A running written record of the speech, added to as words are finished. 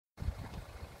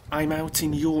I'm out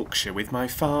in Yorkshire with my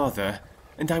father,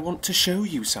 and I want to show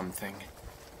you something.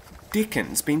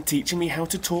 Dickon's been teaching me how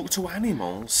to talk to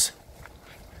animals.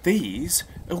 These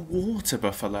are water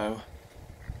buffalo.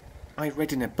 I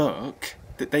read in a book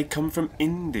that they come from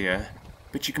India,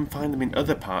 but you can find them in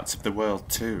other parts of the world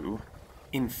too.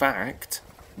 In fact,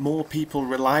 more people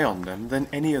rely on them than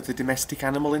any other domestic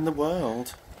animal in the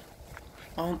world.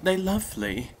 Aren't they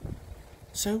lovely?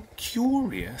 So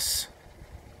curious.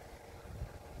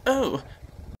 Oh,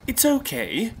 it's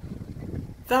okay.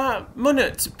 That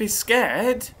munnot be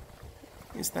scared.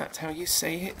 Is that how you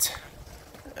say it?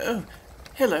 Oh,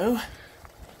 hello.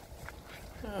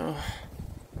 Oh,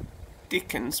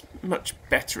 Dickon's much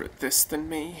better at this than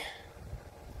me.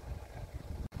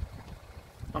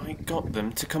 I got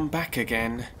them to come back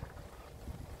again.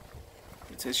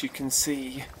 But as you can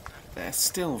see, they're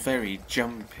still very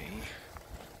jumpy.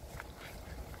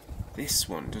 This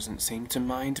one doesn't seem to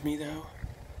mind me though.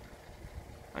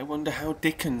 I wonder how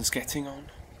Dickon's getting on.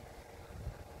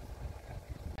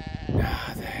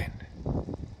 Ah then,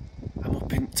 I'm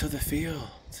up into the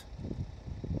field,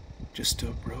 just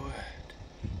up road,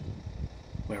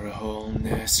 where a whole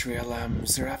nursery of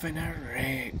lambs are having a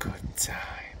right good time.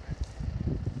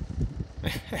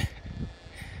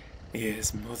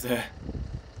 Here's Mother,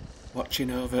 watching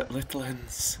over at little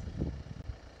uns.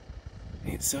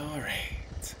 It's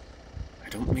alright, I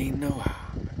don't mean no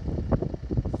harm.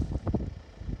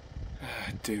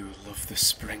 I do love the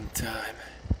springtime.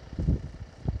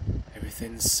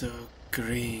 Everything's so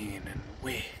green and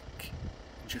wake,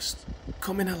 and just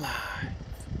coming alive.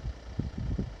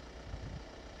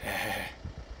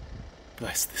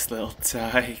 Bless this little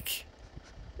tyke.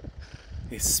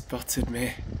 He's spotted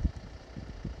me.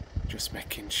 Just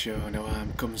making sure no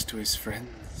harm comes to his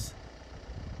friends.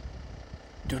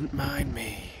 Don't mind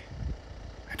me.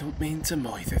 I don't mean to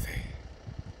moither thee.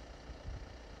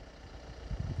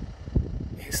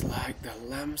 It's like the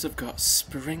lambs have got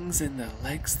springs in their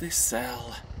legs they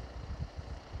sell.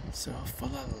 So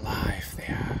full of life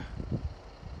they are.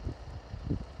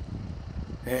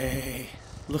 Hey,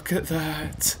 look at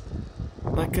that.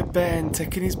 Like a Ben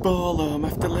taking his ball home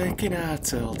after laking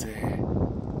out all day.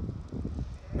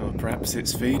 Or perhaps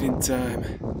it's feeding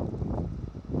time.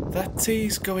 That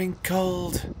tea's going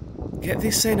cold. Get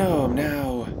this in home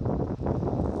now.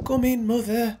 Come in,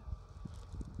 Mother.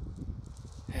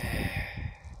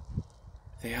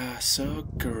 They are so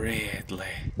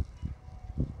gradely.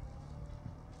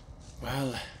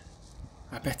 Well,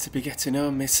 I better be getting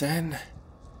home, Miss Hen.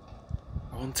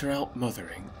 I want to help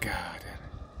Mother in garden.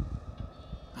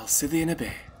 I'll see thee in a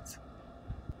bit.